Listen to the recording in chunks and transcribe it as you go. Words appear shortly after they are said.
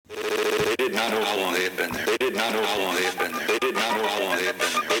not know how long they had been there. They did not know how long they had been there. They did not know how long they had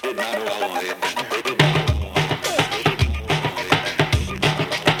been there. They did not know how long they had been there. They did not know how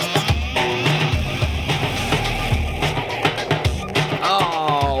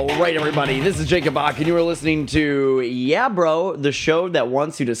long. All right, everybody, this is Jacob Bach, and you are listening to Yeah Bro, the show that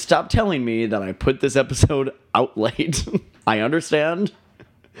wants you to stop telling me that I put this episode out late. I understand.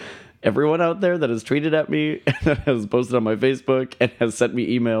 Everyone out there that has tweeted at me, and that has posted on my Facebook, and has sent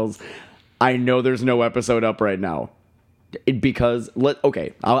me emails, I know there's no episode up right now. I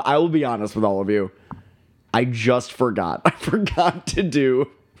will be honest with all of you. I just forgot. I forgot to do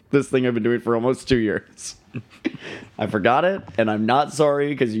this thing I've been doing for almost 2 years. I forgot it, and I'm not sorry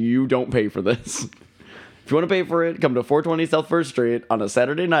because you don't pay for this. If you want to pay for it, come to 420 South 1st Street on a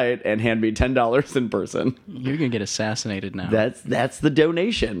Saturday night and hand me $10 in person. You're going to get assassinated now. That's the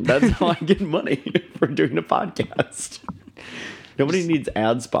donation. That's how I get money for doing a podcast. Nobody needs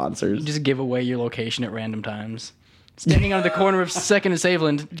ad sponsors. You just give away your location at random times. Standing on the corner of 2nd and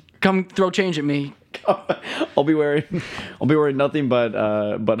Saveland, come throw change at me. I'll be wearing nothing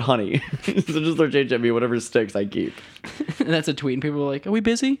but honey. So just throw change at me. Whatever sticks, I keep. And that's a tweet, and people are like, "Are we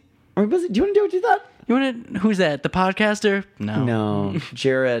busy? Are we busy? Do you want to do that? You want to? Who's that? The podcaster? No,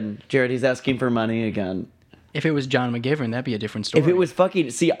 Jared, he's asking for money again. If it was John McGivern, that'd be a different story. If it was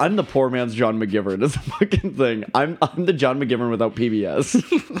see, I'm the poor man's John McGivern. It's a fucking thing. I'm the John McGivern without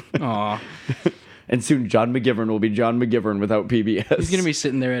PBS. Aw. And soon John McGivern will be John McGivern without PBS. He's gonna be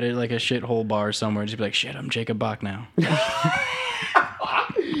sitting there at a shithole bar somewhere, just be like, "Shit, I'm Jacob Bach now."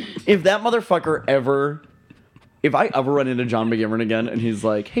 If that motherfucker if I ever run into John McGivern again, and he's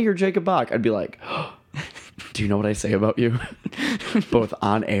like, "Hey, you're Jacob Bach," I'd be like, oh, "Do you know what I say about you, both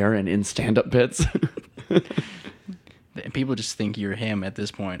on air and in stand-up bits?" People just think you're him at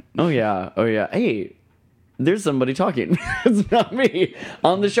this point. Oh yeah. Hey, there's somebody talking. It's not me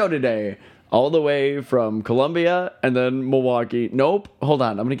on the show today. All the way from Columbia and then Milwaukee. Nope. Hold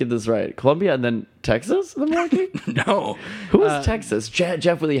on. I'm going to get this right. Columbia and then Texas and then Milwaukee? No. Who is Texas?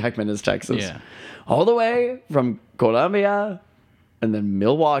 Jeff Willie Heckman is Texas. Yeah. All the way from Columbia and then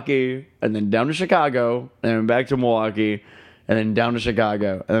Milwaukee and then down to Chicago and then back to Milwaukee and then down to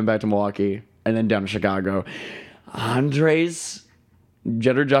Chicago and then back to Milwaukee and then down to Chicago. Andres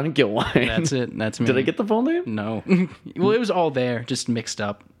Jetter John Kilwein. That's it. That's me. Did I get the full name? No. Well, it was all there, just mixed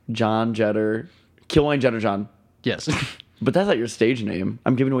up. John Jetter. Kilwein Jetter John. Yes. But that's not your stage name.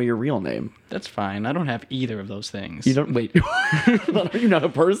 I'm giving away your real name. That's fine. I don't have either of those things. You don't... Wait. Are you not a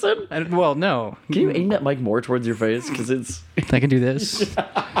person? Well, no. Can you aim that mic more towards your face? Because it's... I can do this.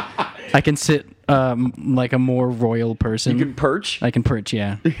 I can sit like a more royal person. You can perch? I can perch,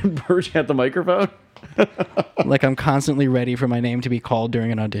 yeah. You can perch at the microphone? Like I'm constantly ready for my name to be called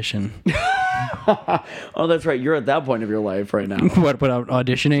during an audition. Oh, that's right. You're at that point of your life right now. What about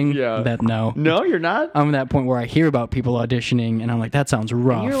auditioning? Yeah. No. No, you're not? I'm at that point where I hear about people auditioning, and I'm like, that sounds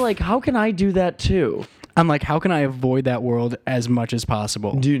rough. And you're like, how can I do that too? I'm like, how can I avoid that world as much as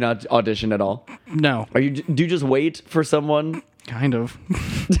possible? Do you not audition at all? No. Do you just wait for someone? Kind of.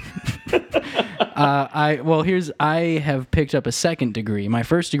 I have picked up a second degree. My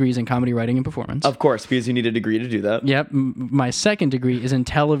first degree is in comedy writing and performance. Of course, because you need a degree to do that. Yep. My second degree is in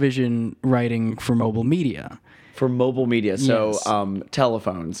television writing for mobile media. For mobile media, so Yes.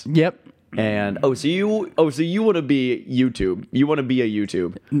 Telephones. Yep. And so you want to be YouTube. You want to be a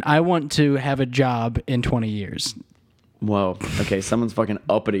YouTube. I want to have a job in 20 years. Whoa. Okay, someone's fucking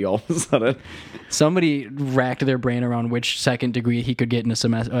uppity all of a sudden. Somebody racked their brain around which second degree he could get in a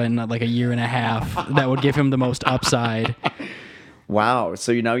semester, in like a year and a half, that would give him the most upside. Wow.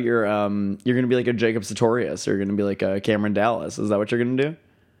 So you're going to be like a Jacob Sartorius, or you're going to be like a Cameron Dallas. Is that what you're going to do?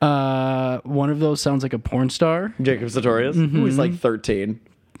 One of those sounds like a porn star. Jacob Sartorius, who's like 13.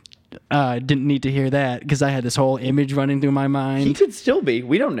 Didn't need to hear that because I had this whole image running through my mind. He could still be.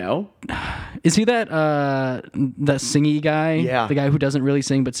 We don't know. Is he that singy guy? Yeah. The guy who doesn't really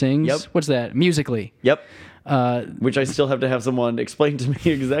sing but sings? Yep. What's that? Musically. Yep. Which I still have to have someone explain to me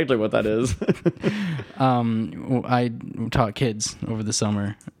exactly what that is. I taught kids over the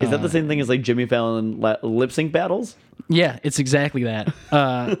summer. Is that the same thing as like Jimmy Fallon lip sync battles? Yeah, it's exactly that.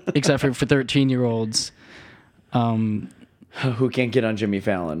 Except for 13-year-olds. Who can't get on Jimmy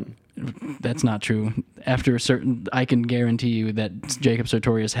Fallon? That's not true. After a certain, I can guarantee you that Jacob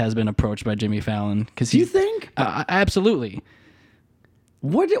Sartorius has been approached by Jimmy Fallon. Do you think? Absolutely.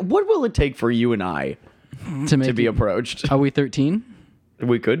 What will it take for you and I to be approached? Are we 13?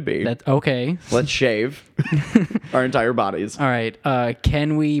 We could be. That's okay. Let's shave our entire bodies. All right.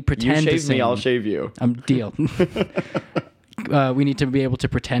 Can we pretend You to shave sing? me, I'll shave you. Deal. We need to be able to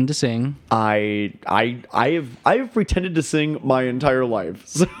pretend to sing. I have pretended to sing my entire life.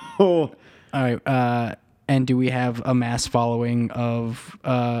 So All right. And do we have a mass following of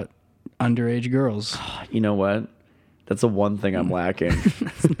underage girls? You know what? That's the one thing I'm lacking.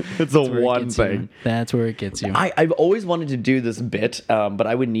 It's the one thing. That's where it gets you. I've always wanted to do this bit, but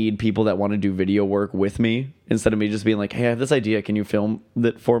I would need people that want to do video work with me instead of me just being like, hey, I have this idea. Can you film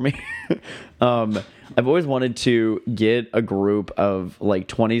that for me? I've always wanted to get a group of like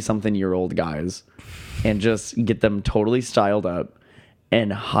 20-something-year-old guys and just get them totally styled up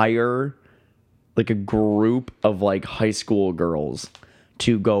and hire like a group of like high school girls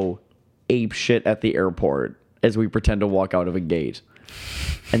to go ape shit at the airport as we pretend to walk out of a gate,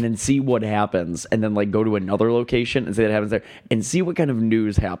 and then see what happens, and then like go to another location and say that happens there, and see what kind of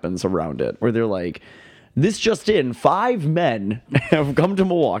news happens around it, where they're like, this just in, 5 men have come to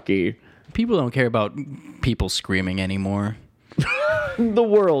Milwaukee. People don't care about people screaming anymore. The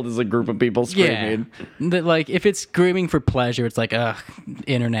world is a group of people screaming. Yeah. Like, if it's screaming for pleasure, it's like,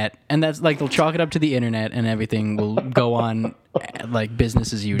 internet. And that's like, they'll chalk it up to the internet and everything will go on like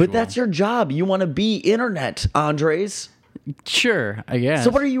business as usual. But that's your job. You want to be internet, Andres. Sure, I guess. So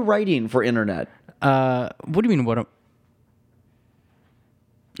what are you writing for internet? What do you mean,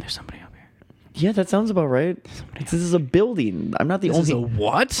 There's somebody up here. Yeah, that sounds about right. This is a building. I'm not the This only... is a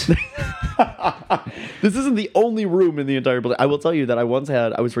what? This isn't the only room in the entire building. I will tell you that I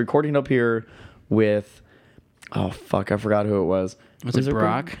was recording up here with, oh fuck, I forgot who it was. Was it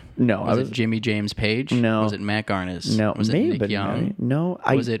Brock? No. Was it Jimmy James Page? No. Was it Matt Garnis? No. Was it Nick Young? No.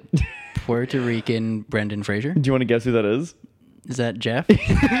 Was it Puerto Rican Brendan Fraser? Do you want to guess who that is? Is that Jeff?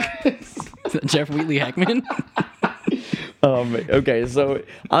 Is that Jeff Wheatley Hackman? Okay, so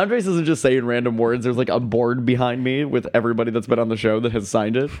Andres isn't just saying random words. There's like a board behind me with everybody that's been on the show that has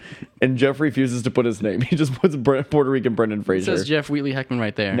signed it, and Jeff refuses to put his name. He just puts Puerto Rican Brendan It Fraser. says Jeff Wheatley Heckman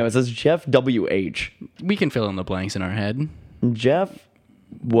right there. No, it says Jeff W.H. We can fill in the blanks in our head. Jeff,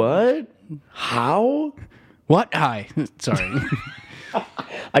 what? How? What? Hi. Sorry.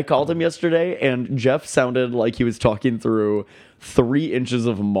 I called him yesterday, and Jeff sounded like he was talking through 3 inches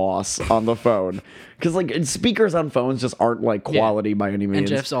of moss on the phone. Because like speakers on phones just aren't like quality by any means. And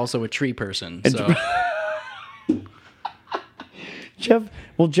Jeff's also a tree person. And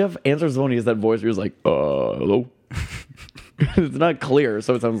So Jeff answers the phone. He has that voice where he's like, hello. It's not clear,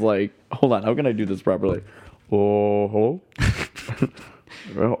 so it sounds like, hold on, how can I do this properly? Hello.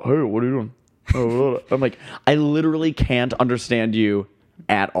 Hey, what are you doing? I'm like, I literally can't understand you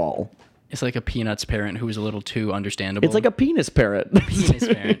at all. it's like a Peanuts parent who is a little too understandable. It's like a penis parrot. Penis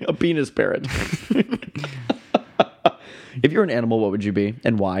parrot. A penis parrot. If you're an animal, what would you be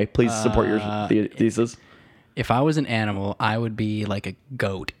and why? Please support your thesis. If I was an animal, I would be like a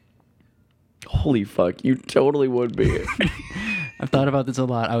goat. Holy fuck, you totally would be. I've thought about this a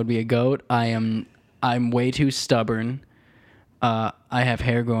lot. I would be a goat. I'm way too stubborn. I have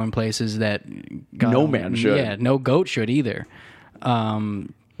hair growing places that No man should. Yeah, no goat should either.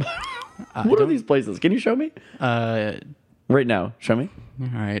 What are these places? Can you show me? Right now, show me. All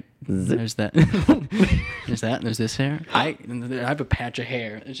right. There's that. There's that. There's this hair. I have a patch of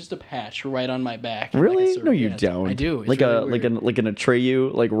hair. It's just a patch right on my back. Really? Like no, you don't. I do. It's like really weird. like an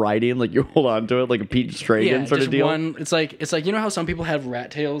Atreyu, like riding, like you hold on to it, like a Pete Stragan sort just of deal. one. It's like you know how some people have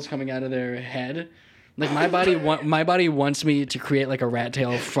rat tails coming out of their head. Like my body wants me to create like a rat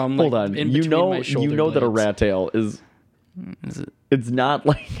tail from like Hold on, in you between know, my shoulder you know that a blades. rat tail is. Is it? It's not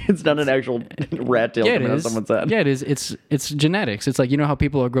like it's not an actual rat tail Yeah, it coming out of is. someone's head. Yeah, it is. It's genetics. It's like, you know how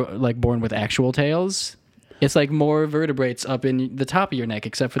people are like born with actual tails. It's like more vertebrates up in the top of your neck,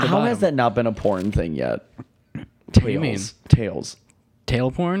 except for the How bottom. has that not been a porn thing yet? do you mean? Tails.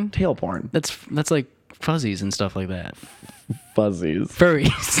 Tail porn? Tail porn. That's like fuzzies and stuff like that. Fuzzies.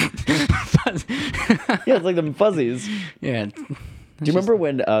 Furries. Yeah, it's like them fuzzies. Yeah. Do you remember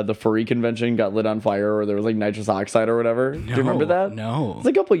when the furry convention got lit on fire, or there was like nitrous oxide or whatever? Do you remember that? No. It was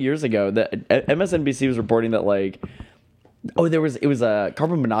a couple of years ago that MSNBC was reporting that like, it was a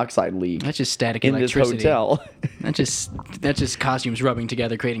carbon monoxide leak That's just static in this electricity. hotel. That's just costumes rubbing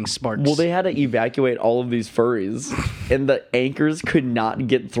together, creating sparks. Well, they had to evacuate all of these furries, and the anchors could not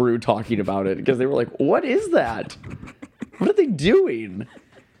get through talking about it because they were like, "What is that? What are they doing?"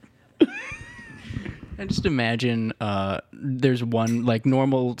 I just imagine there's one like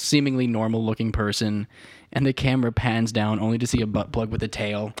seemingly normal looking person, and the camera pans down only to see a butt plug with a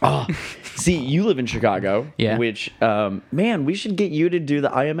tail. Oh, see, you live in Chicago, Yeah. Which, man, we should get you to do the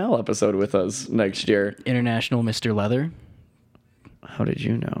IML episode with us next year. International Mr. Leather, How did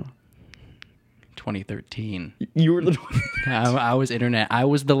you know? 2013. You were the. I was internet. I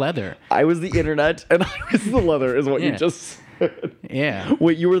was the leather. I was the internet, and I was the leather. Is what you Yeah. just said. Yeah.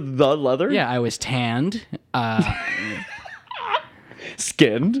 Wait, you were the leather? Yeah, I was tanned.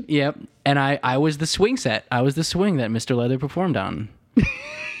 Skinned. Yep. And I was the swing set. I was the swing that Mr. Leather performed on.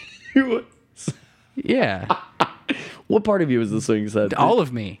 Yeah. What part of you is the swing set? All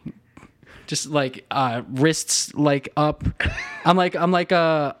of me. Just like wrists like up. I'm like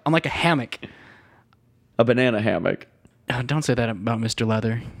a hammock. A banana hammock. Don't say that about Mr.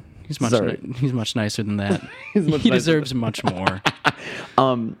 Leather. He's much nicer than that. He's much he nicer. deserves much more.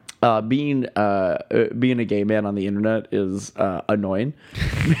 Being a gay man on the internet is annoying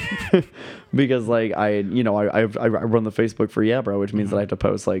because like I run the Facebook for Yeah Bro, which means that I have to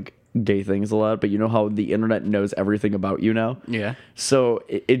post like gay things a lot. But you know how the internet knows everything about you now? Yeah. So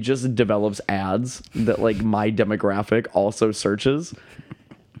it just develops ads that like my demographic also searches.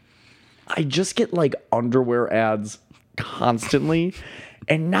 I just get like underwear ads constantly,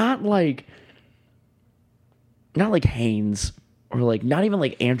 and not like Hanes. Or like not even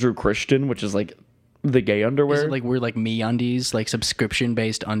like Andrew Christian, which is like the gay underwear. Is it like we're like MeUndies, like subscription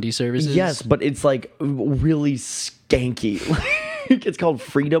based undie services? Yes, but it's like really skanky. Like, it's called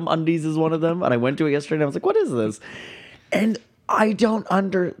Freedom Undies is one of them, and I went to it yesterday and I was like, "What is this?" And I don't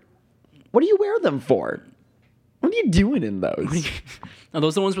What do you wear them for? What are you doing in those? Are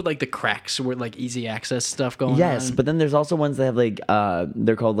those the ones with like the cracks with like easy access stuff going on? Yes, but then there's also ones that have like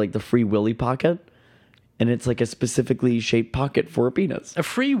they're called like the Free Willy pocket. And it's like a specifically shaped pocket for a penis. A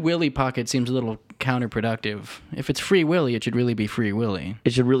Free Willy pocket seems a little counterproductive. If it's Free Willy, it should really be Free Willy.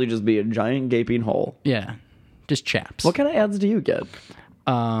 It should really just be a giant gaping hole. Yeah, just chaps. What kind of ads do you get?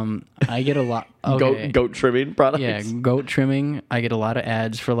 I get a lot. Okay. Goat trimming products. Yeah, goat trimming. I get a lot of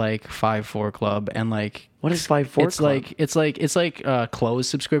ads for like 5-4 Club and like. What is 5-4 Club? It's like clothes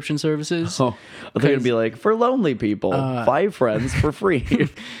subscription services. Oh, I think it'd be like for lonely people, 5 friends for free.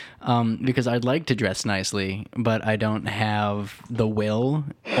 Because I'd like to dress nicely, but I don't have the will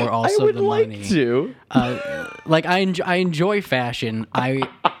or also I would the like money. to. Like I enjoy fashion.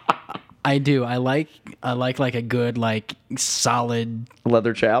 I do. I like like a good like solid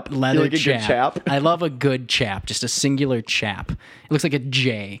Leather chap. leather You like chap. a good chap. I love a good chap, just a singular chap. It looks like a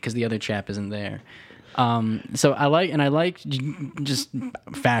J because the other chap isn't there. So I like just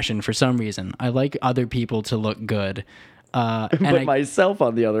fashion for some reason. I like other people to look good. But myself,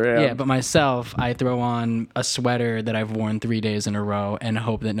 on the other hand, Yeah, but myself, I throw on a sweater that I've worn 3 days in a row and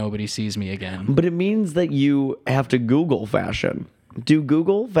hope that nobody sees me again. But it means that you have to Google fashion. Do you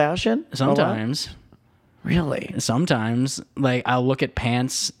Google fashion? a lot? Sometimes. Really? Sometimes. Like, I'll look at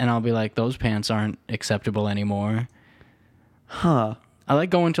pants and I'll be like, those pants aren't acceptable anymore. Huh. I like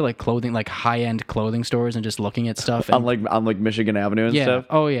going to, like, clothing, like, high-end clothing stores and just looking at stuff. On like Michigan Avenue and yeah. stuff?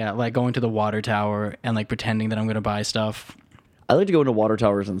 Oh, yeah. Like, going to the water tower and, like, pretending that I'm going to buy stuff. I like to go into water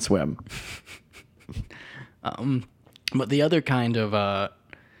towers and swim. But the other kind of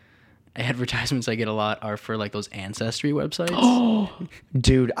advertisements I get a lot are for like those ancestry websites.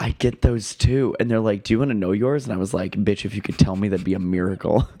 Dude, I get those too. And they're like, do you want to know yours? And I was like, bitch, if you could tell me, that'd be a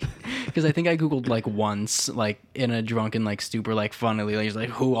miracle. Because I think I Googled like once, like in a drunken, like stupor, like funnily, like,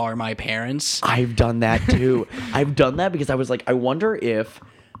 who are my parents? I've done that too. I've done that because I was like, I wonder if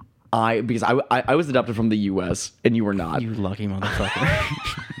because I was adopted from the US and you were not. You lucky motherfucker.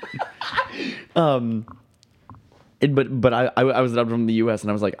 But I was adopted from the US and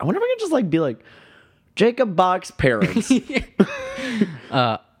I was like, I wonder if I could just like be like, Jacob Bach's parents.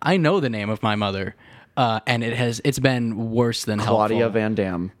 I know the name of my mother. And it's been worse than Claudia helpful. Van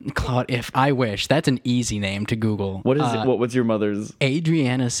Dam. If I wish. That's an easy name to Google. What is it? What's your mother's?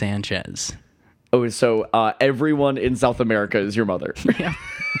 Adriana Sanchez. Oh, so everyone in South America is your mother. Yeah.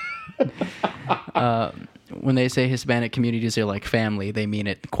 When they say Hispanic communities are like family, they mean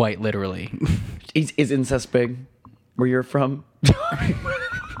it quite literally. Is incest big where you're from?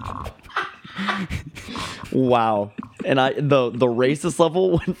 Wow. And the racist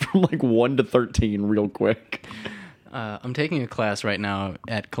level went from like 1 to 13 real quick. I'm taking a class right now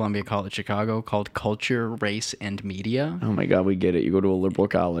at Columbia College Chicago called Culture, Race, and Media. Oh my God, we get it. You go to a liberal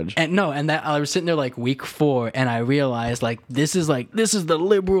college. And that I was sitting there like week 4, and I realized like this is the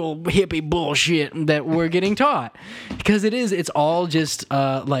liberal hippie bullshit that we're getting taught, because it's all just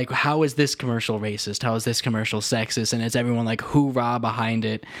like, how is this commercial racist? How is this commercial sexist? And it's everyone like hoorah behind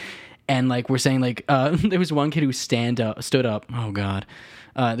it. And like we're saying like there was one kid who stood up. Oh God.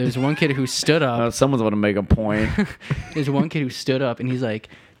 There's one kid who stood up. Someone's going to make a point. There's one kid who stood up and he's like,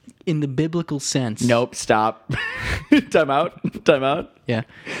 in the biblical sense. Nope, stop. Time out. Yeah.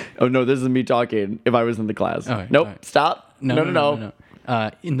 Oh, no, this is me talking if I was in the class. All right, nope, all right. Stop. No.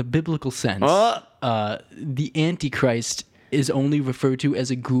 In the biblical sense, the Antichrist is only referred to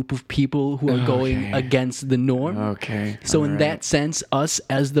as a group of people who are going against the norm. Okay. So in that sense, us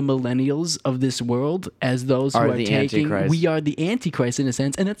as the millennials of this world, as those who Are are the taking, Antichrist. we are the Antichrist in a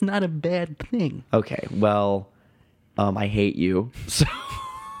sense, and that's not a bad thing. Okay. Well, I hate you.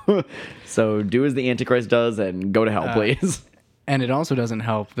 So do as the Antichrist does and go to hell, please. And it also doesn't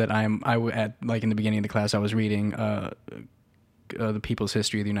help that in the beginning of the class I was reading the People's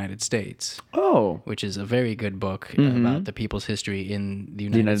History of the United States. Oh. Which is a very good book about the people's history in the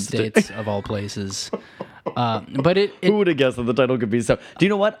United States of all places. But Who would have guessed that the title could be so? Do you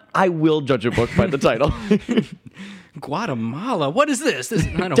know what? I will judge a book by the title. Guatemala, what is this?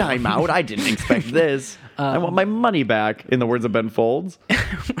 Time out. I didn't expect this. I want my money back, in the words of Ben Folds.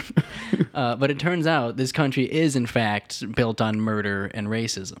 But it turns out this country is, in fact, built on murder and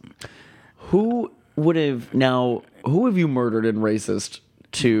racism. Who have you murdered and racist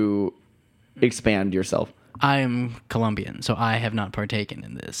to expand yourself? I am Colombian, so I have not partaken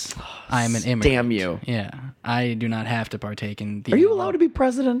in this. I am an immigrant. Damn you. Yeah. I do not have to partake in the... Are you allowed to be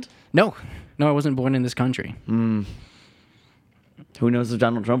president? No. No, I wasn't born in this country. Who knows if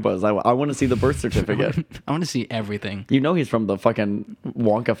Donald Trump was? I want to see the birth certificate. I want to see everything. You know he's from the fucking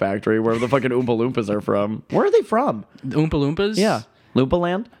Wonka factory, where the fucking Oompa Loompas are from. Where are they from? The Oompa Loompas? Yeah. Loompa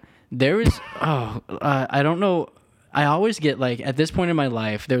Land? There is... I don't know... I always get, like, at this point in my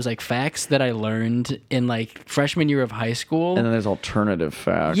life, there's, like, facts that I learned in, like, freshman year of high school. And then there's alternative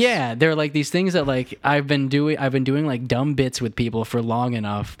facts. Yeah, they're, like, these things that, like, I've been doing, like, dumb bits with people for long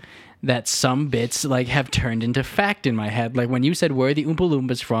enough that some bits, like, have turned into fact in my head. Like, when you said, where are the Oompa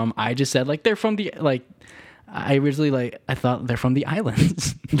Loompas from? I just said, like, they're from the, like... I originally, like, I thought they're from the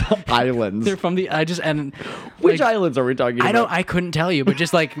islands. The islands. They're from the... Which islands are we talking about? I couldn't tell you, but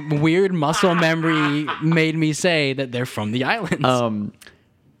just, like, weird muscle memory made me say that they're from the islands.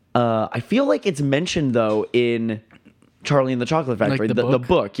 I feel like it's mentioned, though, in Charlie and the Chocolate Factory. Like the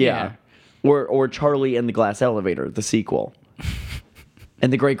book, yeah. Or Charlie and the Glass Elevator, the sequel.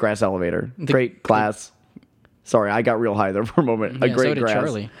 And the Great Grass Elevator. Great Glass... Sorry, I got real high there for a moment. A Yeah, great so did grass.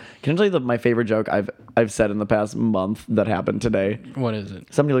 Charlie. Can I tell you my favorite joke I've said in the past month that happened today? What is it?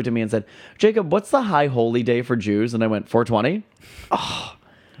 Somebody looked at me and said, "Jacob, what's the high holy day for Jews?" And I went, 420. Oh,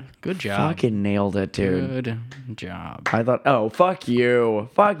 good job. Fucking nailed it, dude. Good job. I thought, oh, fuck you.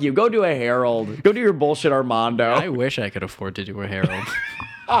 Fuck you. Go do a Herald. Go do your bullshit Armando. I wish I could afford to do a Herald.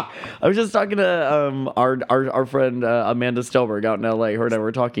 I was just talking to our friend Amanda Stelberg out in LA. Her and I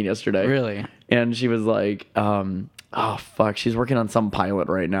were talking yesterday. Really? And she was like, oh, fuck, she's working on some pilot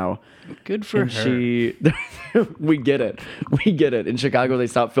right now. Good for And her. We get it. We get it. In Chicago, they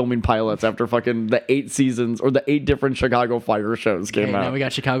stopped filming pilots after fucking the 8 seasons or the 8 different Chicago Fire shows came Hey, out. now we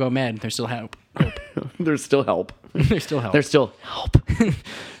got Chicago Med. There's still help. There's still help. There's still help. There's still help.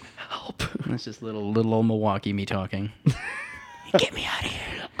 Help. That's just little old Milwaukee me talking. Get me out of here.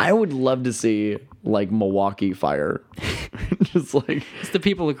 I would love to see like Milwaukee Fire. Just like It's the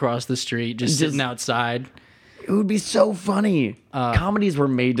people across the street just sitting outside. it would be so funny. Comedies were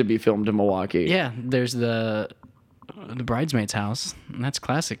made to be filmed in Milwaukee. Yeah, there's the Bridesmaids House. And that's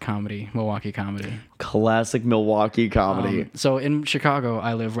classic comedy, Milwaukee comedy. Classic Milwaukee comedy. So in Chicago,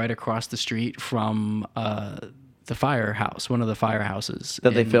 I live right across the street from the firehouse, one of the firehouses.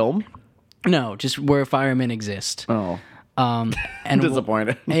 that they film? No, just where firemen exist. Oh. And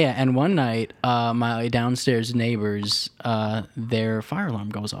Disappointed. Yeah, and one night, my downstairs neighbors, their fire alarm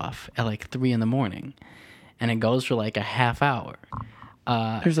goes off at like 3 a.m, and it goes for like a half hour.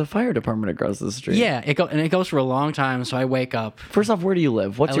 There's a fire department across the street. Yeah, it goes for a long time. So I wake up. First off, where do you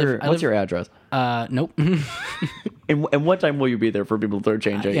live? What's your address? Nope. And what time will you be there for people to start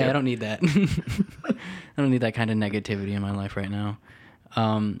changing? Yeah, I don't need that. I don't need that kind of negativity in my life right now.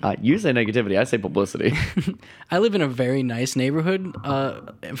 You say negativity, I say publicity. I live in a very nice neighborhood.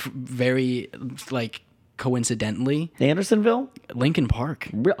 Very like coincidentally, Andersonville? Lincoln Park.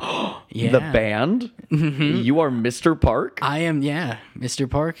 The band? Mm-hmm. You are Mr. Park? I am, yeah, Mr.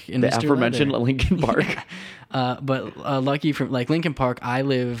 Park and The Mr. aforementioned Leather. Lincoln Park. But lucky for like Lincoln Park, I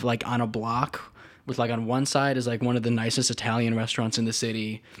live like on a block with like on one side is like one of the nicest Italian restaurants in the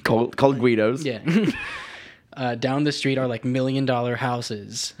city. Called Guido's. Yeah. Down the street are like $1 million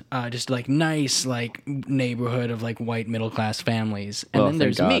houses, just like nice like neighborhood of like white middle class families, and then thank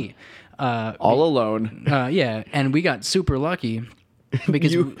there's God. me, All alone. yeah, and we got super lucky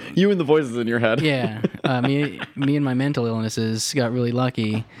because You and the voices in your head. yeah, me and my mental illnesses got really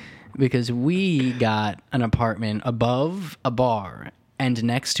lucky because we got an apartment above a bar and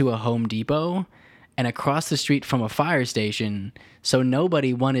next to a Home Depot and across the street from a fire station, so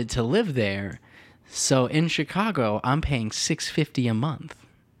nobody wanted to live there. So in Chicago, I'm paying $650 a month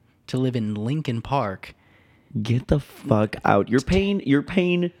to live in Lincoln Park Get the fuck out. You're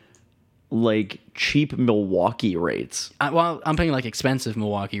paying like cheap Milwaukee rates. I'm paying like expensive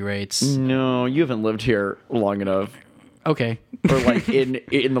Milwaukee rates. No, you haven't lived here long enough. Okay. Or like in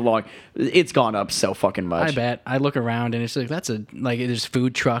the long, it's gone up so fucking much. I bet. I look around and it's like there's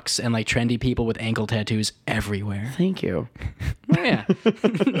food trucks and like trendy people with ankle tattoos everywhere. Thank you. Oh, yeah.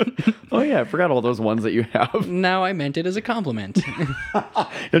 Oh yeah, I forgot all those ones that you have. Now I meant it as a compliment.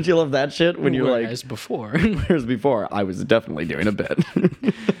 Don't you love that shit when you're Whereas like before. Whereas before, I was definitely doing a bit.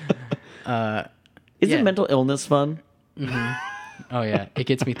 Isn't mental illness fun? Oh yeah, it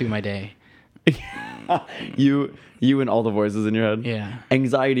gets me through my day. You and all the voices in your head. Yeah.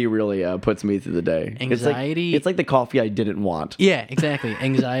 Anxiety really puts me through the day. Anxiety. It's like the coffee I didn't want. Yeah, exactly.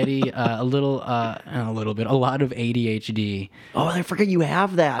 Anxiety, a lot of ADHD. Oh, I forget you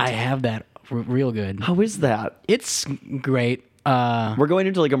have that. I have that real good. How is that? It's great. We're going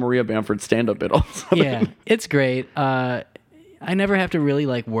into like a Maria Bamford stand-up bit also. Yeah, it's great. I never have to really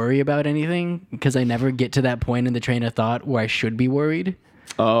like worry about anything because I never get to that point in the train of thought where I should be worried.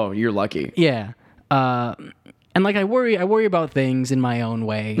 Oh, you're lucky. Yeah. And like I worry about things in my own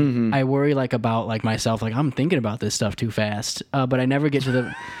way. Mm-hmm. I worry like about like myself, like I'm thinking about this stuff too fast. But I never get to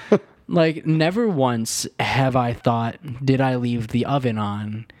the like never once have I thought, did I leave the oven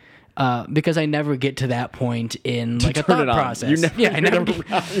on? Because I never get to that point in like a thought process. You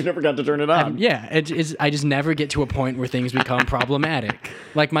never got to turn it on. I just never get to a point where things become problematic.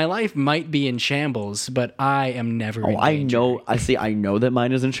 Like my life might be in shambles, but I am never. Oh, I know. I know that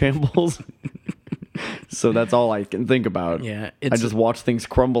mine is in shambles. So that's all I can think about. Yeah, I just watch things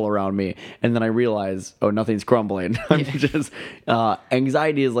crumble around me, and then I realize, oh, nothing's crumbling. I'm just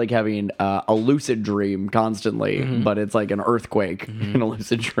anxiety is like having a lucid dream constantly, but it's like an earthquake in a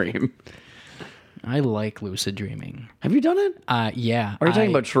lucid dream. I like lucid dreaming. Have you done it? Yeah. Are you talking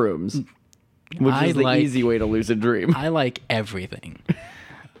about shrooms? Which is the easy way to lucid dream. I like everything.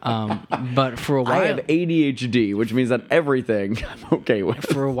 But for a while, I have ADHD, which means that everything I'm okay with.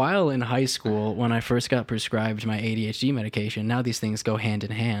 For a while in high school, when I first got prescribed my ADHD medication, now these things go hand in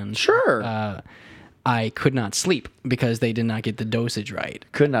hand. Sure. I could not sleep because they did not get the dosage right.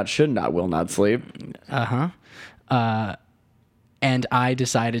 Could not, should not, will not sleep. And I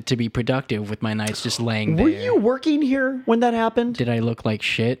decided to be productive with my nights just laying there. Were you working here when that happened? Did I look like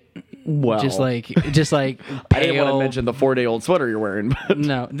shit? Well, just like I didn't want to mention the 4-day-old sweater you're wearing. But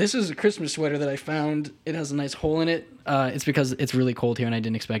no, this is a Christmas sweater that I found. It has a nice hole in it. It's because it's really cold here and I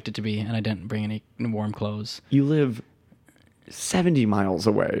didn't expect it to be, and I didn't bring any warm clothes. You live 70 miles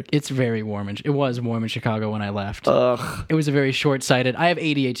away. It's very warm. It was warm in Chicago when I left. Ugh. It was a very short-sighted. I have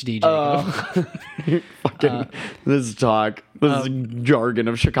ADHD, Jacob. Fucking this talk. This is jargon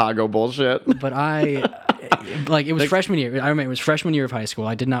of Chicago bullshit. But it was freshman year. I remember it was freshman year of high school.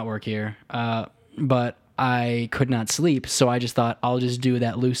 I did not work here. But I could not sleep, so I just thought I'll just do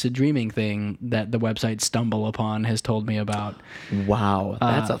that lucid dreaming thing that the website Stumble Upon has told me about. Wow,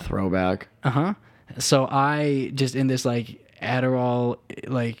 that's a throwback. So I just in this like Adderall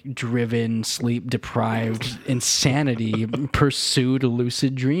like driven sleep deprived insanity pursued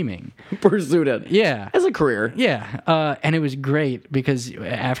lucid dreaming. Pursued it. Yeah. As a career. Yeah. And it was great because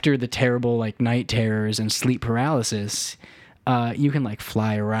after the terrible like night terrors and sleep paralysis, you can like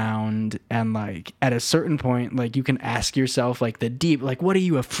fly around and like at a certain point, like you can ask yourself like the deep, like, what are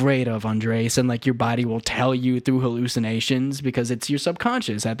you afraid of, Andres? And like your body will tell you through hallucinations because it's your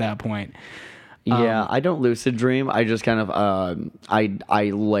subconscious at that point. Yeah, I don't lucid dream. I just kind of I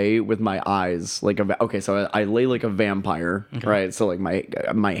lay with my eyes like so I lay like a vampire, right? So like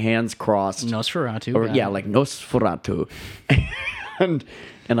my hands crossed, Nosferatu, like Nosferatu, and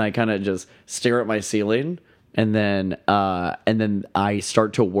I kind of just stare at my ceiling, and then I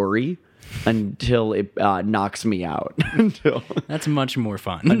start to worry until it knocks me out. That's much more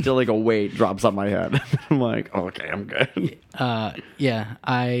fun. Until like a weight drops on my head. I'm like, okay, I'm good. Yeah,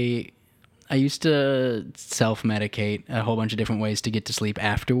 I used to self-medicate a whole bunch of different ways to get to sleep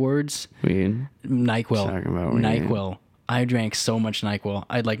afterwards. Weed? NyQuil. Talking about weed. NyQuil. I drank so much NyQuil.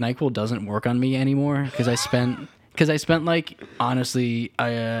 NyQuil doesn't work on me anymore because I spent like honestly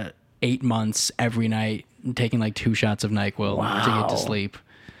 8 months every night taking like 2 shots of NyQuil to get to sleep.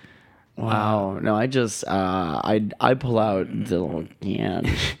 Wow. No, I just I pull out the little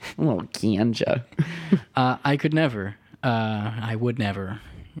ganja. I could never. I would never.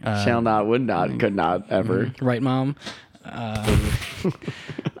 Shall not, would not, could not, ever. Right, Mom?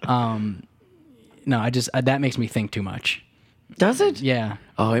 No, that makes me think too much. Does it? Yeah.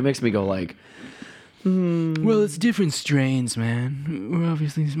 Oh, it makes me go like, Well, it's different strains, man. We're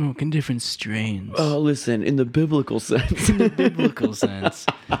obviously smoking different strains. oh, listen, in the biblical sense. In the biblical sense.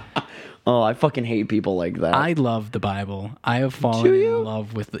 Oh, I fucking hate people like that. I love the Bible. I have fallen Do you? in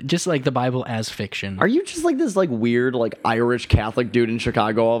love with just like the Bible as fiction. Are you just like this like weird like Irish Catholic dude in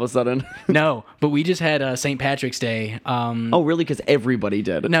Chicago all of a sudden? No, but we just had St. Patrick's Day. Oh, really? Because everybody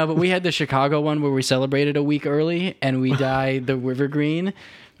did. No, but we had the Chicago one where we celebrated a week early and we dyed the river green.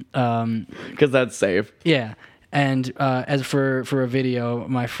 Because that's safe. Yeah. And as for a video,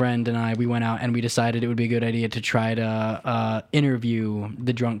 my friend and I, we went out and we decided it would be a good idea to try to interview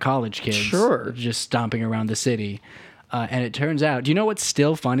the drunk college kids. Sure. Just stomping around the city. And it turns out, do you know what's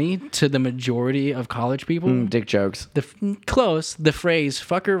still funny to the majority of college people? Dick jokes. Close, the phrase,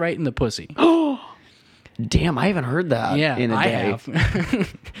 fuck her right in the pussy. Damn, I haven't heard that in a I day.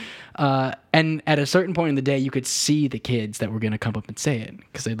 have. And at a certain point in the day, you could see the kids that were going to come up and say it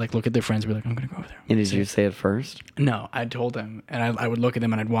because they'd like look at their friends and be like, I'm going to go over there. And did you say it first? No, I told them, and I would look at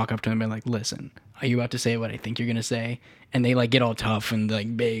them and I'd walk up to them and be like, listen, are you about to say what I think you're going to say? And they like get all tough and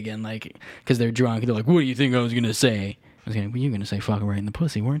like big and like, because they're drunk. They're like, what do you think I was going to say? I was going, well, you're going to say fuck right in the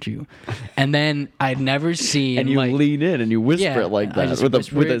pussy, weren't you? And then I'd never seen And you like, lean in and you whisper Yeah, it like I that just with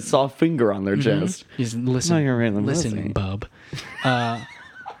whisper a it. soft finger on their chest. just listen, No, you're right in the listen, pussy. bub.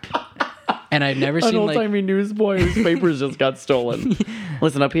 And I'd never An seen like, old-timey newsboy whose papers just got stolen.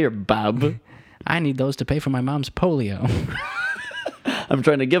 Listen up here, bub. I need those to pay for my mom's polio. I'm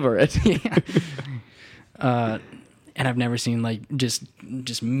trying to give her it. And I've never seen like just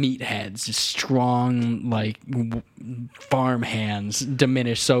meatheads, just strong like farm hands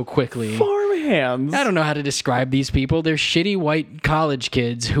diminish so quickly. Farm hands. I don't know how to describe these people. They're shitty white college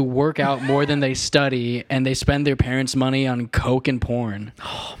kids who work out more than they study, and they spend their parents' money on coke and porn.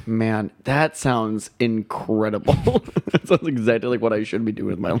 Man, that sounds incredible. That sounds exactly like what I should be doing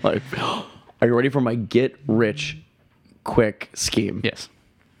with my life. Are you ready for my get rich quick scheme? Yes.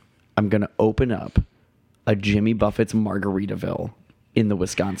 I'm going to open up a Jimmy Buffett's Margaritaville in the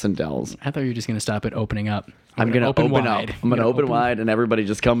Wisconsin Dells. I thought you were just going to stop at opening up. I'm going to open wide. up. I'm going to open wide, and everybody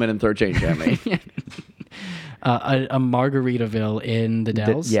just come in and throw change at me. A Margaritaville in the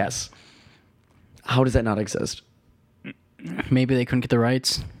Dells? Yes. How does that not exist? Maybe they couldn't get the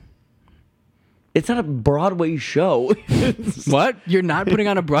rights. It's not a Broadway show. What? You're not putting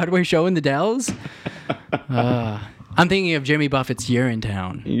on a Broadway show in the Dells? I'm thinking of Jimmy Buffett's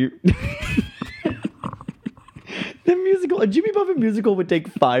Urinetown. The musical, a Jimmy Buffett musical would take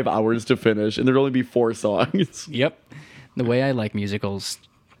 5 hours to finish, and there'd only be 4 songs. Yep. The way I like musicals.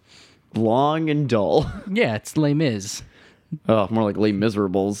 Long and dull. Yeah, it's Les Mis. Oh, more like Les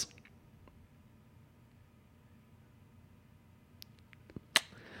Miserables.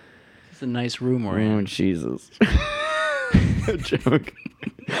 It's a nice room we're Oh, in. Jesus.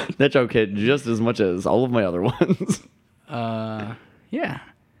 That joke hit just as much as all of my other ones. Yeah.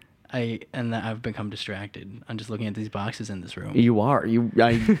 I've become distracted. I'm just looking at these boxes in this room. You are.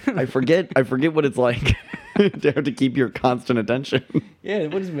 I forget what it's like to have to keep your constant attention. Yeah,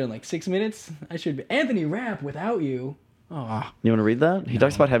 what has it been, like 6 minutes? I should be Anthony Rapp without you. Oh. You want to read that? He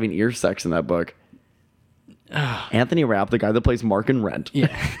talks about having ear sex in that book. Anthony Rapp, the guy that plays Mark in Rent, Yeah.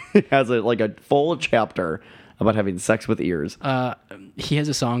 has a full chapter about having sex with ears. He has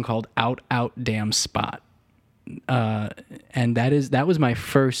a song called Out Out Damn Spot. And that was my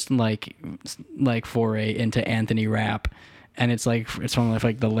first like foray into Anthony Rapp, and it's from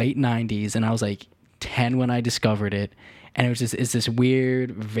like the late 90s, and I was like 10 when I discovered it, and it's this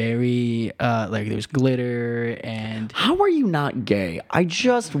weird, very like there's glitter and How are you not gay? I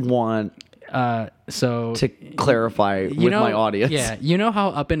just want so to clarify with my audience. Yeah, you know how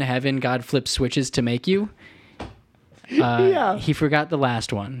up in heaven God flips switches to make you? Yeah. He forgot the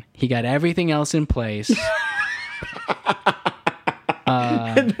last one. He got everything else in place.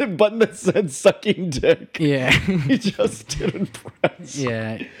 And the button that said sucking dick. Yeah. He just didn't press.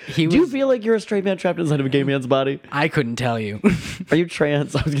 Yeah. He was Do you feel like you're a straight man trapped inside of a gay man's body? I couldn't tell you. Are you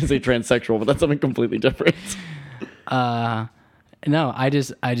trans? I was gonna say transsexual, but that's something completely different. No, I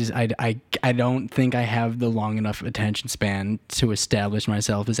don't think I have the long enough attention span to establish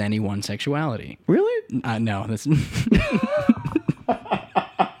myself as any one sexuality. Really? No, that's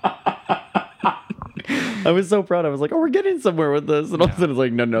I was so proud. I was like, oh, we're getting somewhere with this. And all of a sudden it's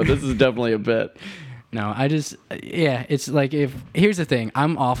like, no, this is definitely a bit. no. It's like here's the thing.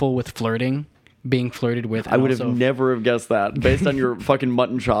 I'm awful with flirting, being flirted with. I would have never have guessed that based on your fucking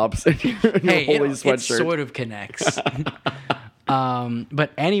mutton chops and your Hey, holy it sweatshirt. sort of connects. But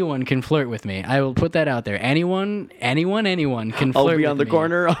anyone can flirt with me. I will put that out there. Anyone can flirt I'll with be on the me.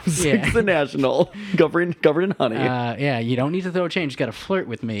 corner of 6th and National, covered in honey. Yeah, you don't need to throw change. You got to flirt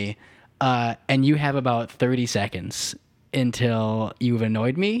with me. And you have about 30 seconds until you've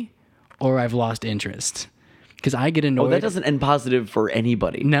annoyed me or I've lost interest. Because I get annoyed. Oh, that doesn't end positive for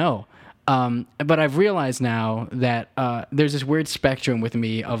anybody. No. But I've realized now that there's this weird spectrum with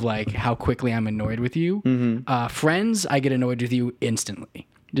me of like how quickly I'm annoyed with you. Friends, I get annoyed with you instantly.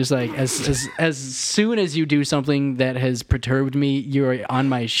 Just like as soon as you do something that has perturbed me, you're on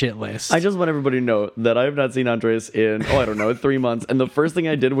my shit list. I just want everybody to know that I have not seen Andres in, 3 months. And the first thing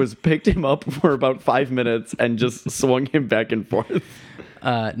I did was picked him up for about 5 minutes and just swung him back and forth.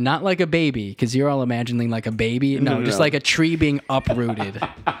 Not like a baby, because you're all imagining like a baby. No, just like a tree being uprooted.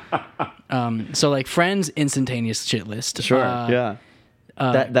 So like friends, instantaneous shit list. Sure, yeah.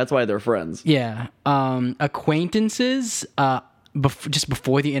 That's why they're friends. Yeah. Acquaintances, just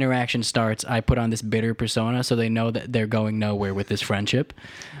before the interaction starts, I put on this bitter persona so they know that they're going nowhere with this friendship.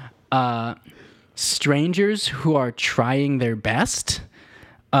 Strangers who are trying their best,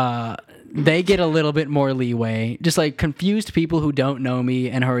 they get a little bit more leeway. Just like confused people who don't know me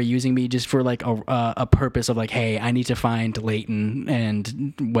and who are using me just for like a purpose of like, hey, I need to find Leighton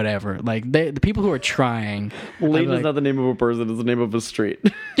and whatever. Like the people who are trying. Leighton is not the name of a person; it's the name of a street.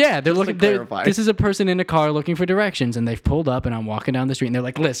 Yeah, they're looking. Clarify. This is a person in a car looking for directions, and they've pulled up, and I'm walking down the street, and they're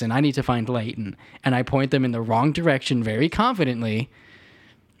like, "Listen, I need to find Leighton," and I point them in the wrong direction very confidently.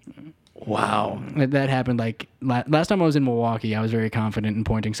 Wow. That happened like last time I was in Milwaukee. I was very confident in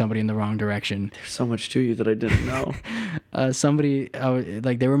pointing somebody in the wrong direction. There's so much to you that I didn't know.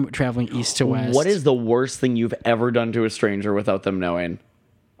 Like they were traveling east to west. What is the worst thing you've ever done to a stranger without them knowing?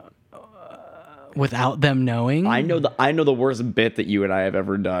 Without them knowing? I know the worst bit that you and I have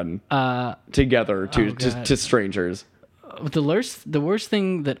ever done together to strangers. The worst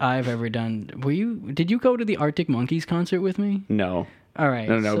thing that I've ever done. Did you go to the Arctic Monkeys concert with me? No. All right.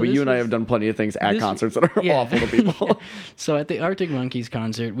 No. So But you and I have done plenty of things at concerts that are awful to people. So at the Arctic Monkeys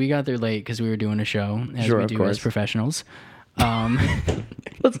concert, we got there late because we were doing a show, as Sure, we of do course. as professionals.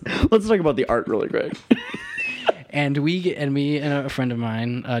 Let's talk about the art really quick. And me and a friend of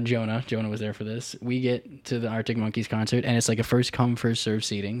mine, Jonah was there for this. We get to the Arctic Monkeys concert, and it's like a first come, first serve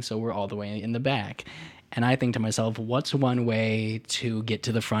seating, so we're all the way in the back. And I think to myself, what's one way to get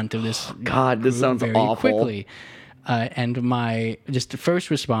to the front of this? God, this group sounds very awful. quickly. And my just first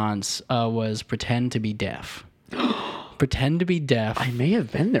response was pretend to be deaf. Pretend to be deaf. I may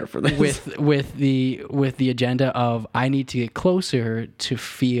have been there for this. with the agenda of I need to get closer to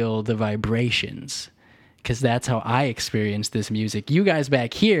feel the vibrations, because that's how I experience this music. You guys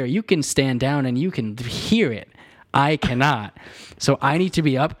back here, you can stand down and you can hear it. I cannot. So I need to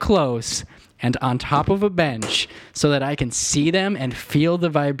be up close and on top of a bench so that I can see them and feel the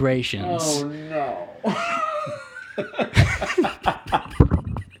vibrations. Oh no.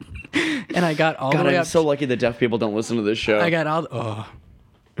 And I got all God, the way I'm up. so lucky that deaf people don't listen to this show. I got all.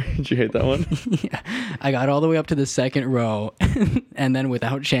 Did you hate that one? Yeah. I got all the way up to the second row, and then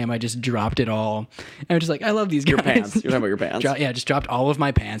without shame, I just dropped it all. I was just like, I love these guys. Your pants. You're talking about your pants. Just dropped all of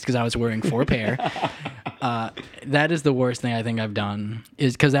my pants because I was wearing 4 pair. That is the worst thing I think I've done,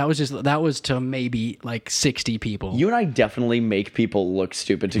 is because that was to maybe like 60 people. You and I definitely make people look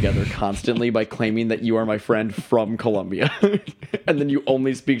stupid together constantly by claiming that you are my friend from Colombia. And then you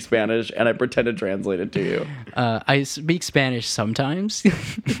only speak Spanish and I pretend to translate it to you. I speak Spanish sometimes.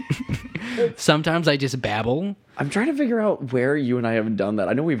 Sometimes I just babble. I'm trying to figure out where you and I have done that.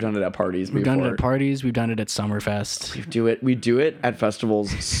 I know we've done it at parties before. We've done it at parties. We've done it at Summerfest. We do it at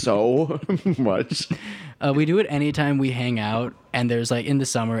festivals so much. We do it anytime we hang out, and there's like in the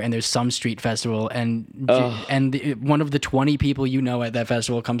summer, and there's some street festival, and one of the 20 people you know at that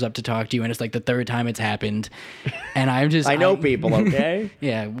festival comes up to talk to you, and it's like the third time it's happened, and I know people, okay?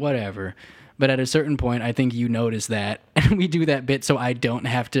 Yeah, whatever. But at a certain point, I think you notice that, and we do that bit so I don't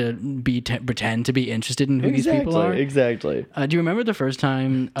have to pretend to be interested in who these people are. Exactly. Do you remember the first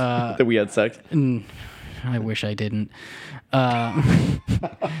time that we had sex? I wish I didn't.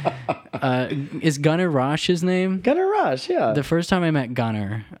 Is Gunnar Rosh his name? Gunnar Rosh, yeah. The first time I met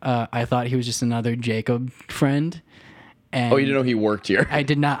Gunnar, I thought he was just another Jacob friend. And you didn't know he worked here? I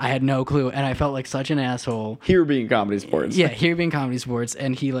did not. I had no clue, and I felt like such an asshole. Here being Comedy Sports. Yeah, here being Comedy Sports,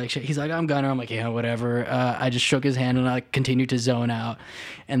 and he's like, I'm Gunnar. I'm like, yeah, whatever. I just shook his hand and I continued to zone out.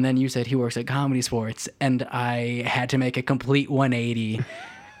 And then you said he works at Comedy Sports, and I had to make a complete 180.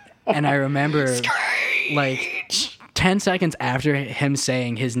 And I remember, like, 10 seconds after him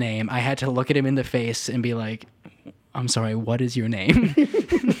saying his name, I had to look at him in the face and be like, I'm sorry, what is your name?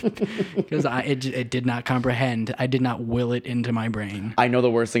 Because it did not comprehend. I did not will it into my brain. I know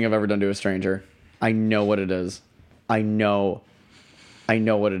the worst thing I've ever done to a stranger. I know what it is. I know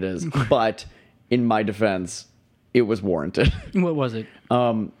what it is. But in my defense, it was warranted. What was it?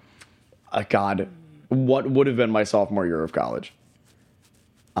 God, what would have been my sophomore year of college?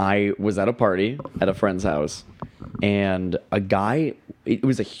 I was at a party at a friend's house, and a guy. It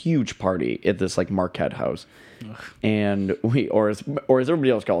was a huge party at this like Marquette house, and or as everybody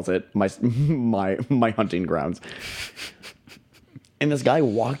else calls it, my hunting grounds. And this guy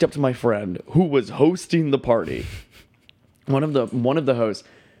walked up to my friend who was hosting the party. One of the hosts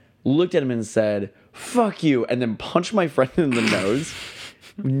looked at him and said, "Fuck you," and then punched my friend in the nose.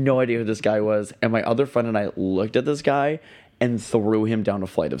 No idea who this guy was. And my other friend and I looked at this guy and threw him down a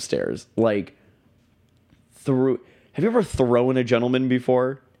flight of stairs. Like, have you ever thrown a gentleman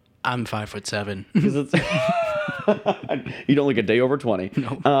before? I'm 5'7". Because it's you don't look a day over 20.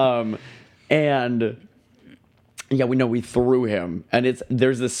 No. And yeah, we threw him, and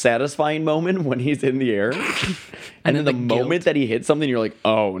there's this satisfying moment when he's in the air, and then the moment that he hits something, you're like,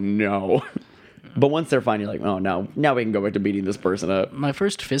 oh no. But once they're fine, you're like, oh no, now we can go back to beating this person up. My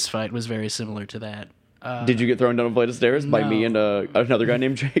first fist fight was very similar to that. Did you get thrown down a flight of stairs by me and another guy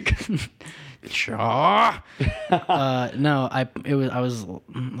named Jake? Sure. No, I was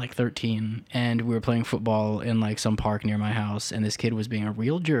like 13, and we were playing football in like some park near my house, and this kid was being a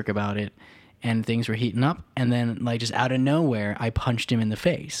real jerk about it, and things were heating up, and then like just out of nowhere, I punched him in the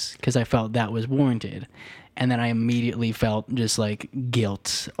face because I felt that was warranted. And then I immediately felt just like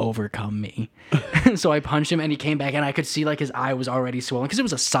guilt overcome me. So I punched him, and he came back, and I could see like his eye was already swollen because it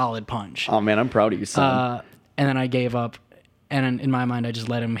was a solid punch. Oh man, I'm proud of you, son. And then I gave up, and in my mind I just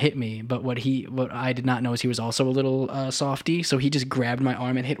let him hit me. But what I did not know is he was also a little softy. So he just grabbed my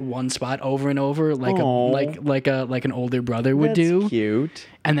arm and hit one spot over and over like an older brother would do. That's cute.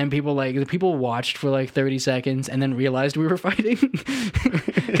 And then people watched for like 30 seconds and then realized we were fighting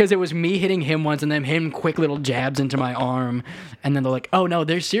because it was me hitting him once and then him quick little jabs into my arm, and then they're like, "Oh no,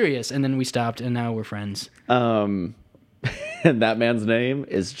 they're serious." And then we stopped, and now we're friends. And that man's name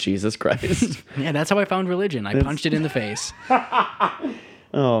is Jesus Christ. Yeah, that's how I found religion. I punched it in the face.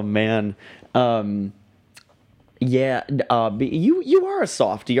 Oh man. Yeah. You are a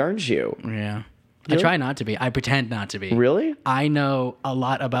softie, aren't you? Yeah. I try not to be. I pretend not to be. Really? I know a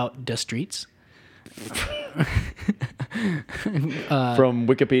lot about the streets. From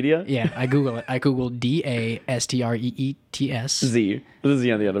Wikipedia? Yeah, I Google it. I Google DASTREETS. Z. The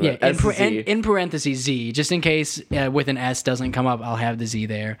Z on the end of it. Yeah, SZ. in parentheses Z, just in case with an S doesn't come up, I'll have the Z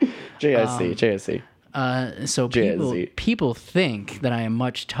there. JIC. So people think that I am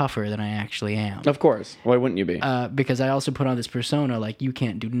much tougher than I actually am. Of course. Why wouldn't you be? Because I also put on this persona like, you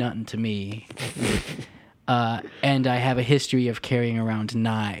can't do nothing to me. And I have a history of carrying around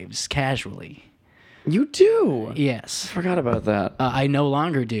knives casually. You do? Yes. Forgot about that. I no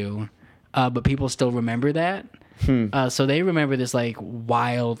longer do, but people still remember that. So they remember this like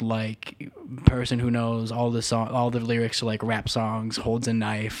wild like person who knows all the lyrics to like rap songs, holds a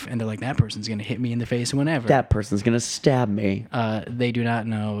knife, and they're like, that person's gonna hit me in the face whenever. That person's gonna stab me. They do not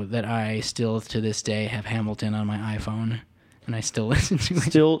know that I still to this day have Hamilton on my iPhone, and I still listen to it.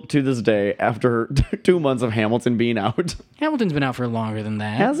 Still to this day, after 2 months of Hamilton being out. Hamilton's been out for longer than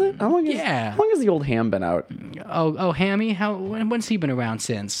that. Has it? How long Yeah. has the old Ham been out? Oh, Hammy? When's he been around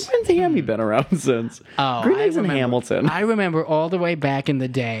since? When's Hammy been around since? Oh, Green Eggs and Hamilton. I remember all the way back in the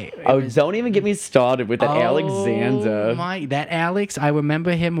day. Don't even get me started with that Alexander. That Alex, I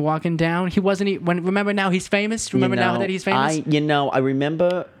remember him walking down. He wasn't. Remember now he's famous. Remember now that he's famous. I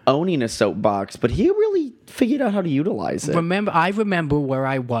remember owning a soapbox, but he really figured out how to utilize it. I remember where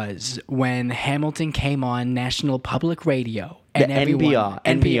I was when Hamilton came on National Public Radio. And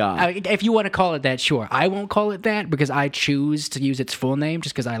NPR. If you want to call it that, sure. I won't call it that because I choose to use its full name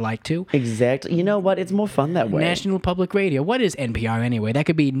just because I like to. Exactly. You know what? It's more fun that way. National Public Radio. What is NPR anyway? That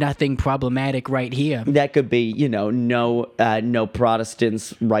could be nothing problematic right here. That could be, no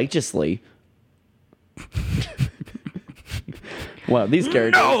Protestants righteously. Well, these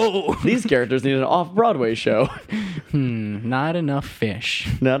characters need an off-Broadway show. Not enough fish.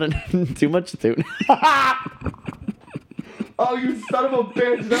 Too much tuna. Oh, you son of a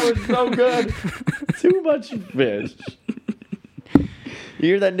bitch! That was so good. Too much fish. You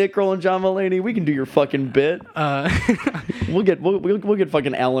hear that, Nick Kroll and John Mulaney? We can do your fucking bit. We'll get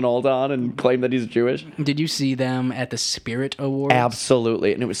fucking Alan Alda on and claim that he's Jewish. Did you see them at the Spirit Awards?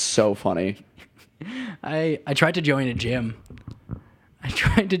 Absolutely, and it was so funny. I tried to join a gym.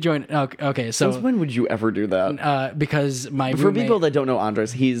 Okay, so Since when would you ever do that? because my For roommate, people that don't know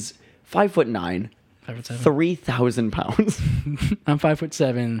Andres, he's 5'9", 3,000 pounds. I'm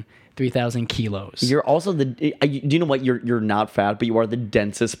 5'7", 3,000 kilos. You're also do you know what? You're not fat, but you are the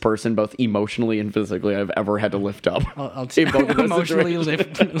densest person, both emotionally and physically, I've ever had to lift up. I'll emotionally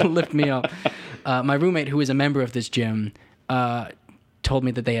lift me up. My roommate, who is a member of this gym, told me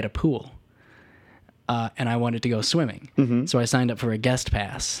that they had a pool. and I wanted to go swimming. So I signed up for a guest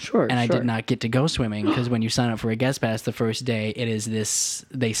pass. Sure, And I sure. did not get to go swimming because when you sign up for a guest pass the first day, it is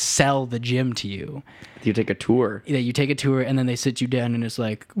they sell the gym to you. You take a tour. That you take a tour and then they sit you down and it's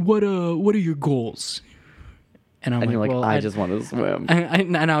like, what are your goals? And I'm And like, you're like, well, I just want to swim.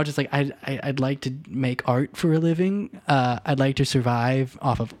 and I was just like, I'd like to make art for a living. I'd like to survive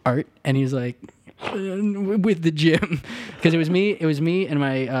off of art. And he's like, with the gym, because it was me and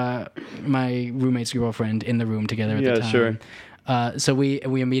my roommate's girlfriend in the room together at the time. Sure. So we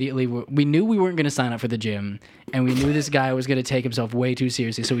immediately we knew we weren't going to sign up for the gym, and we knew this guy was going to take himself way too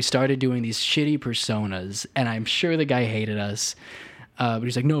seriously. So we started doing these shitty personas, and I'm sure the guy hated us. But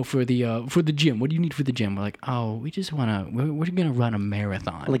he's like, no, for the gym. What do you need for the gym? We're like, oh, we just we're gonna run a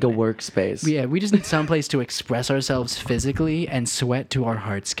marathon, Like a workspace. yeah. We just need someplace to express ourselves physically and sweat to our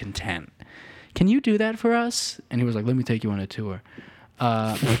heart's content. Can you do that for us? And he was like, let me take you on a tour.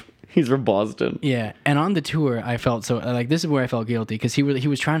 He's from Boston. Yeah, and on the tour, I felt so like this is where I felt guilty because he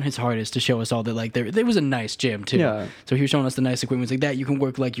was trying his hardest to show us all that like there was a nice gym too. Yeah. So he was showing us the nice equipment. He was like that you can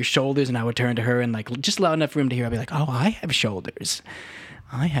work like your shoulders, and I would turn to her and like just loud enough for him to hear. I'd be like, oh, I have shoulders,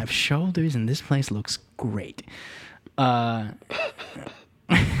 and this place looks great.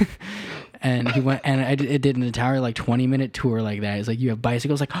 And he went, and it did an entire like 20-minute tour like that. It's like, you have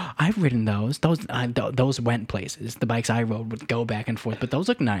bicycles. Like, oh, I've ridden those. Those went places. The bikes I rode would go back and forth, but those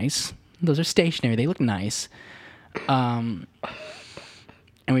look nice. Those are stationary. They look nice. And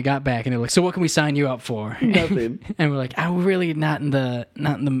we got back, and they're like, so what can we sign you up for? Nothing. And we're like, we're really not in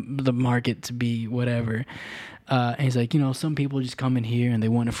the market to be whatever. And he's like, some people just come in here and they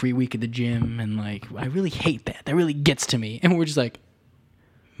want a free week at the gym, and like, I really hate that. That really gets to me. And we're just like,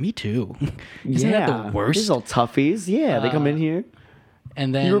 me too. Isn't that the worst? These all toughies. Yeah, they come in here.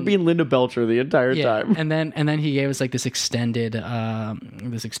 And then You were being Linda Belcher the entire time. and then he gave us like this extended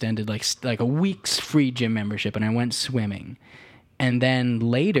like a week's free gym membership, and I went swimming. And then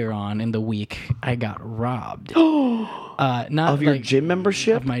later on in the week, I got robbed. Not Of your like, gym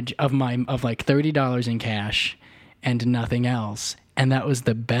membership? of like $30 in cash and nothing else. And that was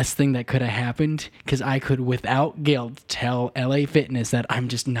the best thing that could have happened, because I could, without guilt, tell LA Fitness that I'm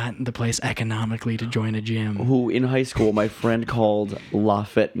just not in the place economically to join a gym. Who in high school my friend called La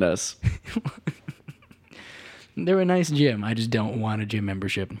Fitness. They're a nice gym. I just don't want a gym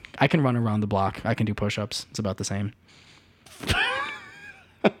membership. I can run around the block. I can do push-ups. It's about the same.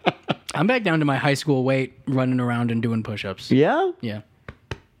 I'm back down to my high school weight, running around and doing push-ups. Yeah? Yeah.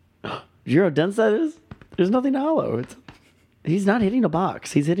 You know how dense that is? There's nothing hollow. He's not hitting a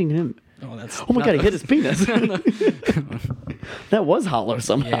box. He's hitting him. Oh my god, he hit his penis. That was hollow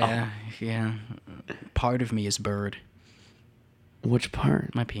somehow. Yeah. Part of me is bird. Which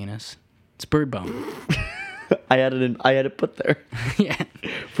part? My penis. It's bird bone. I had it put there Yeah.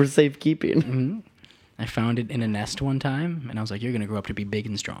 for safekeeping. I found it in a nest one time, and I was like, you're going to grow up to be big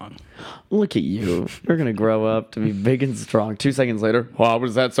and strong. Look at you. You're going to grow up to be big and strong. 2 seconds later, wow,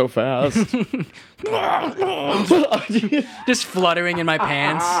 was that so fast? Just fluttering in my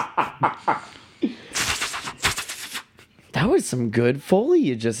pants. That was some good Foley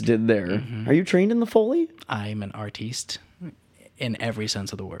you just did there. Are you trained in the Foley? I'm an artiste in every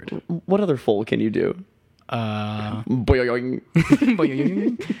sense of the word. What other Foley can you do? Boing.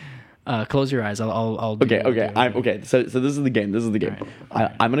 Close your eyes. I'll do Okay. I'll do it. Okay. So this is the game.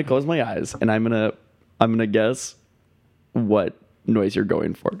 I'm gonna close my eyes and I'm gonna guess what noise you're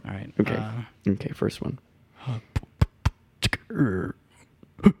going for. All right. Okay. Okay. First one.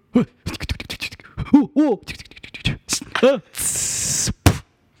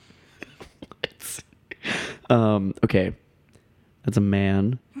 Okay. That's a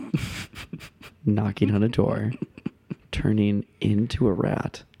man knocking on a door, turning into a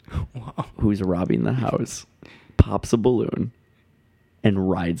rat. Who's robbing the house, pops a balloon, and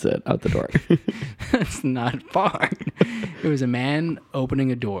rides it out the door. That's not far. It was a man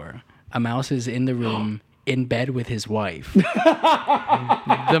opening a door. A mouse is in the room, in bed with his wife.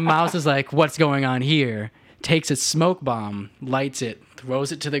 The mouse is like, what's going on here? Takes a smoke bomb, lights it,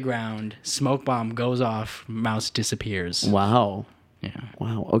 throws it to the ground. Smoke bomb goes off. Mouse disappears. Wow. Yeah.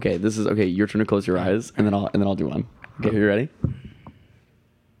 Wow. Okay, this is okay. Your turn to close your eyes, and then I'll do one. Okay, are you ready?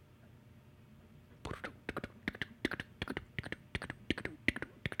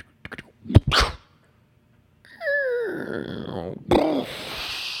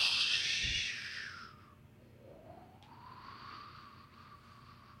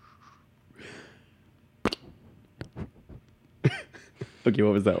 Okay,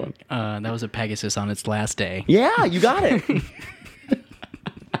 what was that one? That was a Pegasus on its last day. Yeah, you got it.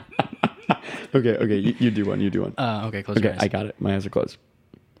 Okay, you do one. Okay, close your Okay, eyes. I got it. My eyes are closed.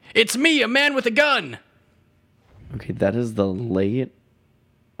 It's me, a man with a gun. Okay, that is the late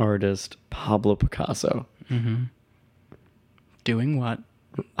artist Pablo Picasso. Doing what?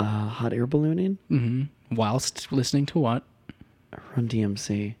 Hot air ballooning? Whilst listening to what? Run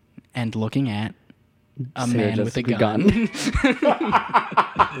DMC. And looking at a Sarah man with a Jessica gun.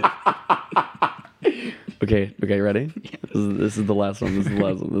 Okay, ready? This is the last one. This is the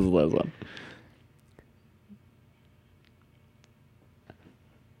last one.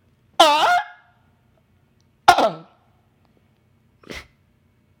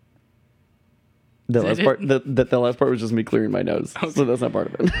 The last part, the last part was just me clearing my nose, so that's not part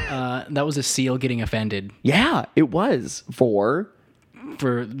of it. That was a seal getting offended Yeah, it was for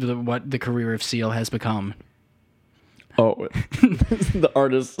what the career of seal has become. The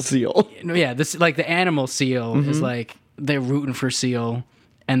artist seal. Yeah, this like the animal seal is like they're rooting for seal,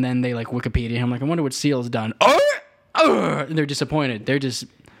 and then they like Wikipedia him like I wonder what seal's done. And they're disappointed. They're just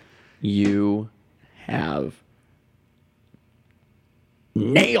You have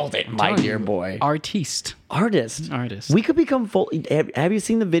nailed it, my dear boy. artiste. Artist. We could become full. Have you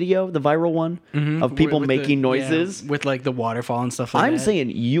seen the video, the viral one of people With making the- noises? yeah, with like the waterfall and stuff like that. I'm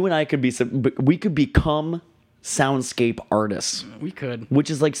saying you and I could be. We could become soundscape artists, we could.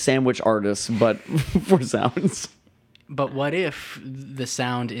 which is like sandwich artists, but for sounds. But what if the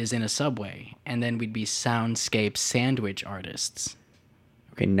sound is in a subway, and then we'd be soundscape sandwich artists?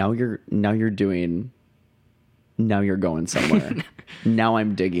 Okay, now you're doing. Now you're going somewhere. Now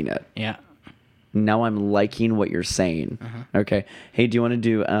I'm digging it. Yeah. Now I'm liking what you're saying. Okay. Hey, do you want to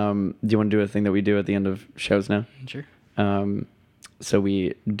do a thing that we do at the end of shows now? Sure. So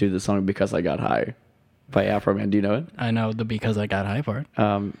we do the song "Because I Got High" by Afro Man. Do you know it? I know the because I got high part.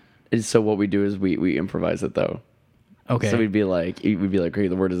 So what we do is we improvise it though. Okay. So we'd be like, okay,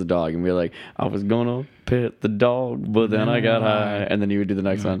 the word is a dog, and we're like, I was gonna pet the dog, but then I got high, and then you would do the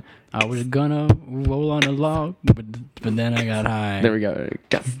next one. I was gonna roll on a log, but then I got high. There we go.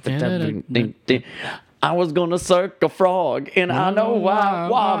 I was gonna circle a frog, and I know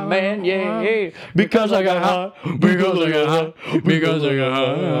why, man, yeah, because I got high, because I got high, because I got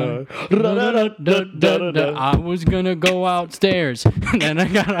high. I was gonna go outstairs, and then I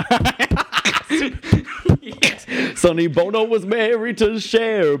got high. Sonny Bono was married to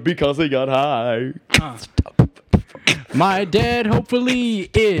Cher because he got high. My dad hopefully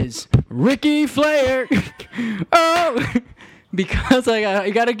is Ricky Flair. Oh, because you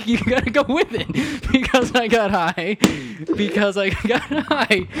gotta go with it. Because I got high. Because I got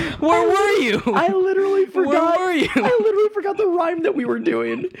high. Where were you? I literally forgot. Where were you? I literally forgot the rhyme that we were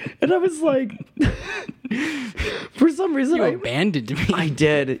doing, and I was like, for some reason, You abandoned me. I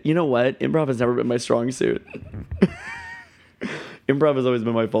did. You know what? Improv has never been my strong suit. Improv has always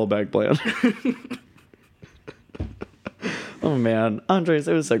been my fallback plan. Oh man, Andres,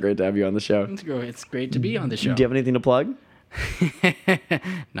 it was so great to have you on the show. It's great to be on the show. Do you have anything to plug?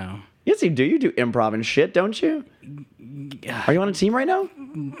 No. Yes, you do. You do improv and shit, don't you? Are you on a team right now?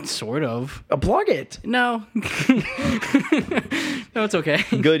 Sort of. Plug it. No. No, it's okay.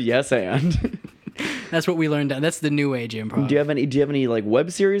 Good. Yes, and. That's what we learned. That's the new age improv. Do you have any like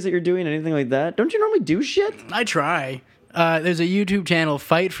web series that you're doing? Anything like that? Don't you normally do shit? I try. There's a YouTube channel,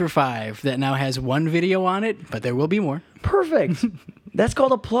 Fight for Five, that now has one video on it, but there will be more. Perfect. That's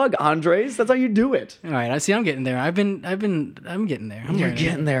called a plug, Andres. That's how you do it. All right, I see. I'm getting there. I'm getting there. You're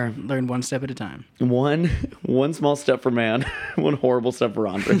getting there. Learn one step at a time. One small step for man, one horrible step for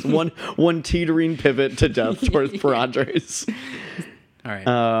Andres. one teetering pivot to death for Andres. All right.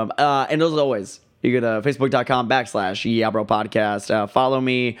 And as always, you go to facebook.com/YeahBro Podcast. Follow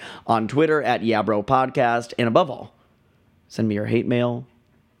me on Twitter @YeahBro Podcast. And above all, send me your hate mail.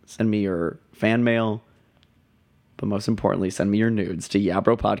 Send me your fan mail. But most importantly, send me your nudes to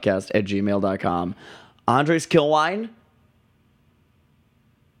YeahBroPodcast@gmail.com. Andres Kilwein.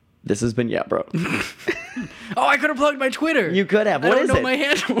 This has been Yeah Bro. Oh, I could have plugged my Twitter. You could have. What I is don't know it? my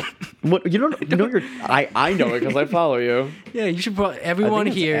handle. What you don't know your? I know it because I follow you. Yeah, you should. Everyone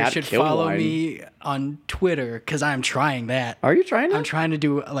it's here at should Kilwein. follow me on Twitter because I'm trying that. Are you trying to? I'm trying to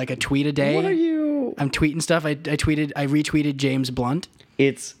do like a tweet a day. What are you? I'm tweeting stuff. I retweeted James Blunt.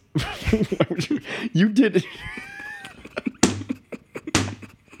 It's you did.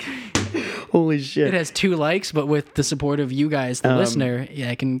 Holy shit! It has 2 likes, but with the support of you guys, the listener,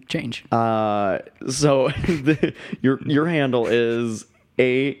 yeah, it can change. So your handle is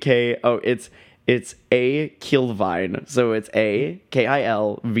it's A Kilwein. So it's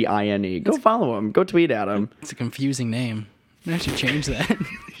AKILVINE. Go follow him. Go tweet at him. It's a confusing name. I should change that.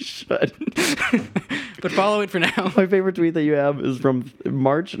 Should. But follow it for now. My favorite tweet that you have is from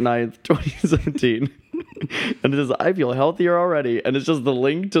March 9th, 2017. And it says, I feel healthier already. And it's just the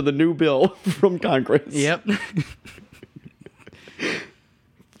link to the new bill from Congress. Yep.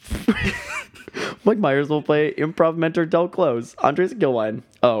 Mike Myers will play improv mentor Del Close. Andres Kilwein.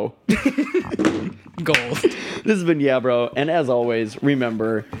 Oh. Gold. This has been Yeah Bro. And as always,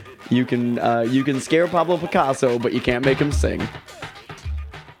 remember, you can scare Pablo Picasso, but you can't make him sing.